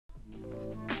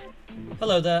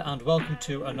Hello there and welcome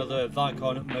to another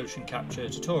Vicon motion capture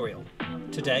tutorial.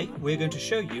 Today we're going to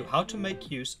show you how to make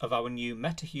use of our new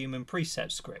MetaHuman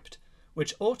preset script,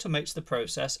 which automates the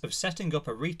process of setting up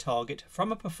a retarget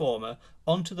from a performer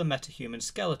onto the MetaHuman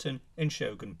skeleton in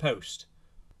Shogun Post.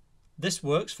 This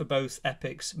works for both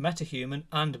Epic's MetaHuman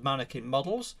and Mannequin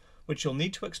models, which you'll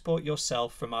need to export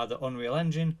yourself from either Unreal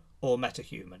Engine or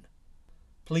MetaHuman.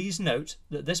 Please note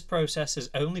that this process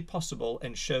is only possible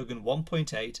in Shogun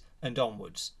 1.8 and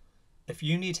onwards. If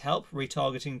you need help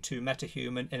retargeting to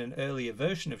MetaHuman in an earlier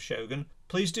version of Shogun,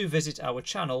 please do visit our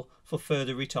channel for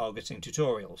further retargeting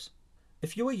tutorials.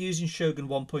 If you are using Shogun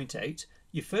 1.8,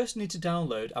 you first need to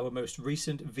download our most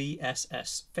recent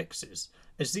VSS fixes,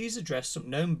 as these address some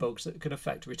known bugs that can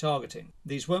affect retargeting.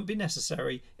 These won't be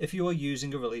necessary if you are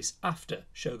using a release after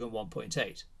Shogun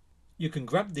 1.8. You can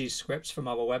grab these scripts from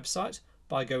our website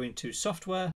by going to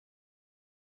Software,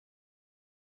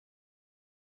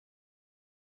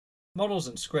 Models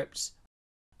and Scripts,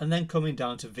 and then coming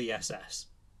down to VSS.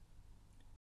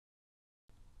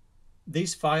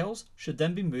 These files should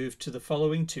then be moved to the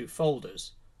following two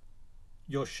folders: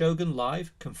 your Shogun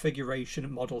Live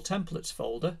Configuration Model Templates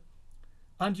folder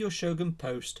and your Shogun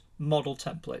Post Model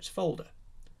Templates folder.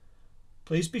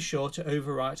 Please be sure to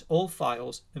overwrite all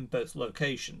files in both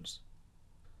locations.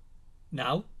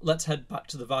 Now let's head back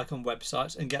to the Vicon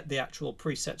website and get the actual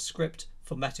preset script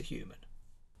for MetaHuman.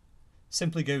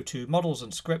 Simply go to Models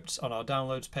and Scripts on our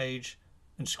Downloads page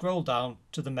and scroll down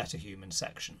to the MetaHuman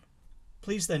section.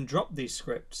 Please then drop these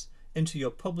scripts into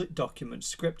your Public Documents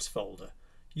Scripts folder,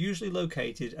 usually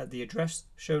located at the address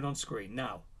shown on screen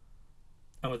now.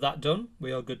 And with that done,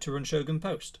 we are good to run Shogun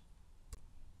Post.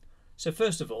 So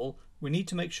first of all, we need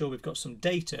to make sure we've got some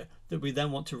data that we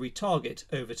then want to retarget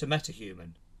over to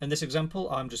MetaHuman. In this example,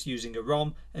 I'm just using a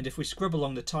ROM, and if we scrub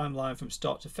along the timeline from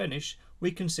start to finish,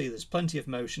 we can see there's plenty of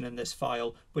motion in this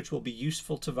file, which will be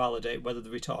useful to validate whether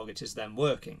the retarget is then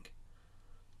working.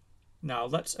 Now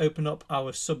let's open up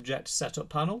our subject setup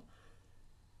panel,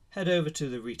 head over to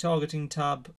the retargeting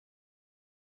tab,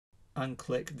 and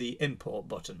click the import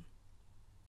button.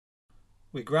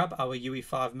 We grab our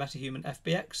UE5 MetaHuman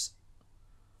FBX,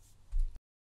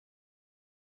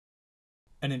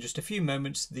 and in just a few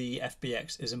moments the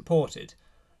FBX is imported.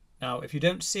 Now if you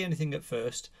don't see anything at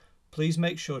first, please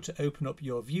make sure to open up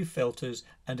your view filters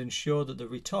and ensure that the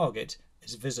retarget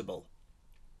is visible.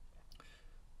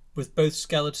 With both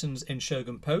skeletons in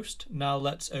Shogun Post, now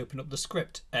let's open up the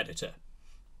script editor.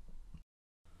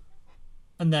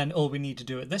 And then all we need to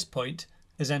do at this point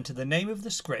is enter the name of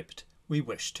the script we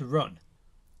wish to run.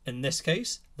 In this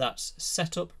case, that's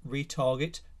setup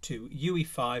retarget to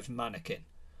UE5 Mannequin.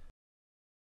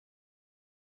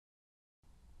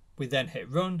 We then hit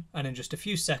run, and in just a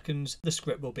few seconds the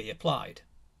script will be applied.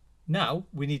 Now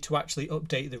we need to actually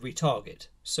update the retarget,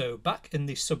 so back in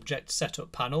the subject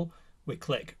setup panel we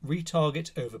click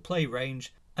retarget over play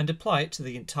range and apply it to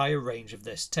the entire range of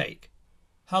this take.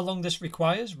 How long this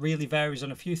requires really varies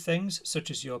on a few things,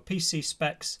 such as your PC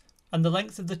specs and the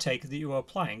length of the take that you are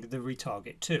applying the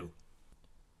retarget to.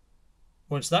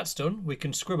 Once that's done, we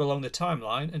can scrub along the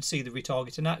timeline and see the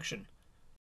retarget in action.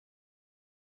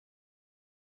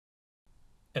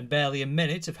 In barely a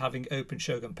minute of having opened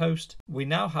Shogun Post, we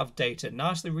now have data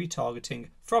nicely retargeting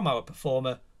from our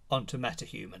performer onto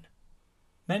MetaHuman.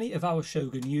 Many of our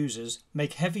Shogun users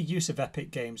make heavy use of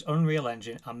Epic Games' Unreal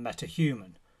Engine and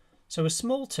MetaHuman, so a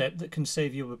small tip that can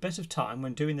save you a bit of time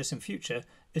when doing this in future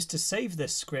is to save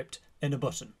this script in a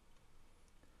button.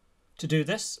 To do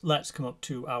this, let's come up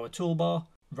to our toolbar,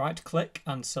 right click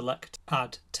and select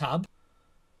Add Tab.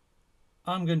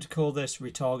 I'm going to call this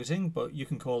retargeting, but you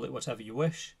can call it whatever you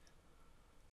wish.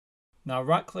 Now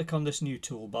right click on this new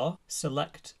toolbar,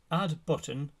 select Add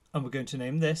Button, and we're going to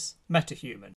name this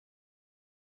MetaHuman.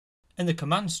 In the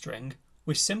command string,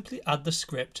 we simply add the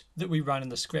script that we ran in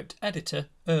the script editor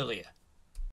earlier.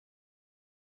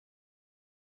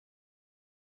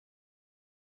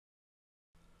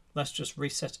 Let's just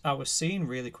reset our scene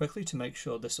really quickly to make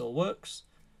sure this all works.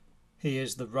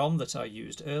 Here's the ROM that I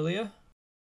used earlier.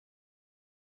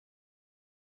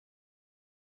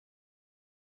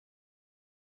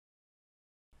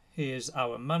 Here's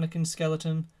our mannequin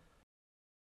skeleton.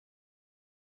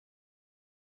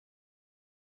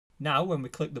 Now when we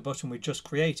click the button we just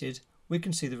created, we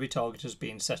can see the retarget has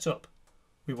been set up.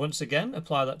 We once again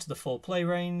apply that to the full play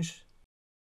range.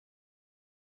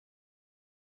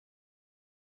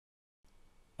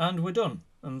 And we're done,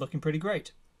 and looking pretty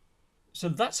great. So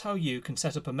that's how you can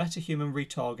set up a MetaHuman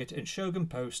retarget in Shogun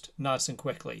Post nice and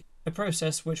quickly, a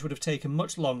process which would have taken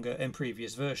much longer in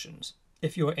previous versions.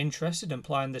 If you are interested in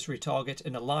applying this retarget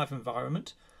in a live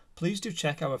environment, please do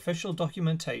check our official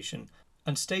documentation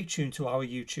and stay tuned to our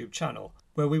YouTube channel,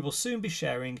 where we will soon be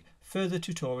sharing further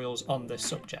tutorials on this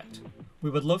subject. We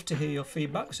would love to hear your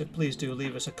feedback, so please do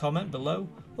leave us a comment below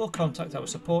or contact our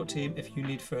support team if you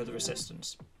need further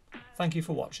assistance. Thank you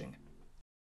for watching.